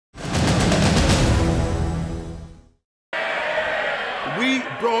We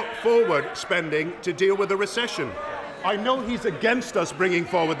brought forward spending to deal with the recession. I know he's against us bringing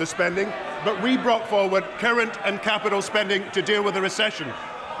forward the spending, but we brought forward current and capital spending to deal with the recession.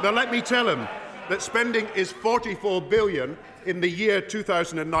 Now, let me tell him that spending is $44 billion in the year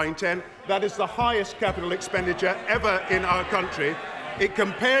 2009-10. That is the highest capital expenditure ever in our country. It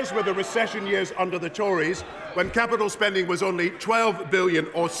compares with the recession years under the Tories, when capital spending was only $12 billion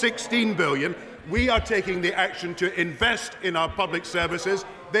or $16 billion. We are taking the action to invest in our public services.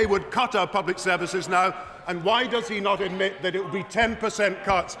 They would cut our public services now. And why does he not admit that it will be 10%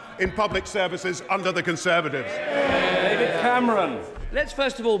 cuts in public services under the Conservatives? David Cameron. Let's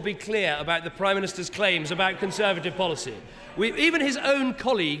first of all be clear about the Prime Minister's claims about Conservative policy. Even his own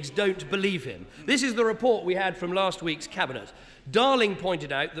colleagues don't believe him. This is the report we had from last week's Cabinet. Darling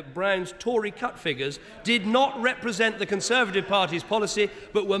pointed out that Brown's Tory cut figures did not represent the Conservative Party's policy,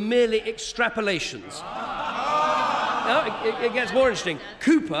 but were merely extrapolations. Now, it gets more interesting.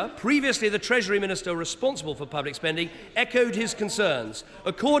 Cooper, previously the Treasury Minister responsible for public spending, echoed his concerns.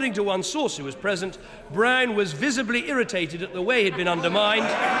 According to one source who was present, Brown was visibly irritated at the way he'd been undermined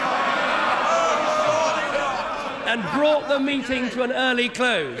and brought the meeting to an early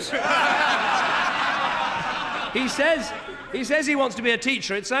close. He says he wants to be a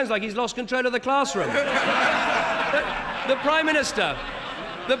teacher. It sounds like he's lost control of the classroom. The Prime Minister,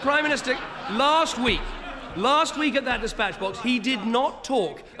 last week at that dispatch box, he did not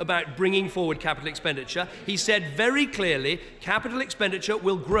talk about bringing forward capital expenditure. He said very clearly capital expenditure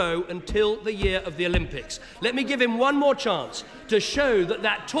will grow until the year of the Olympics. Let me give him one more chance to show that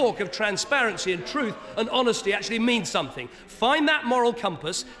that talk of transparency and truth and honesty actually means something. Find that moral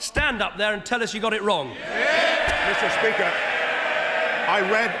compass, stand up there and tell us you got it wrong. Mr. Speaker,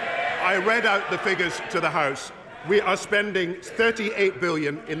 I read out the figures to the House. We are spending $38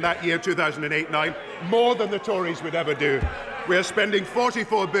 billion in that year, 2008-9, more than the Tories would ever do. We are spending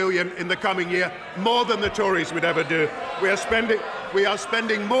 $44 billion in the coming year, more than the Tories would ever do. We are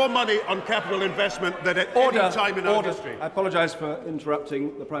spending more money on capital investment than at any time in our history. I apologise for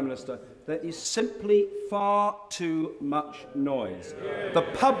interrupting the Prime Minister. There is simply far too much noise. The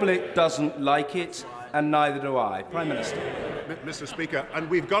public doesn't like it, and neither do I. Prime Minister. Mr. Speaker, and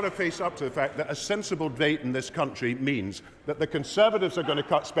we've got to face up to the fact that a sensible debate in this country means that the Conservatives are going to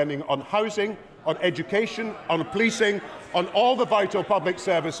cut spending on housing, on education, on policing, on all the vital public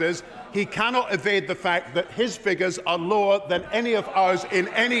services. He cannot evade the fact that his figures are lower than any of ours in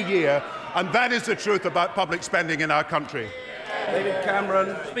any year, and that is the truth about public spending in our country. David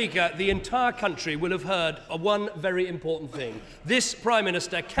Cameron. Speaker, the entire country will have heard one very important thing. This Prime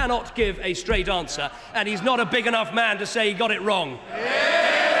Minister cannot give a straight answer, and he's not a big enough man to say he got it wrong.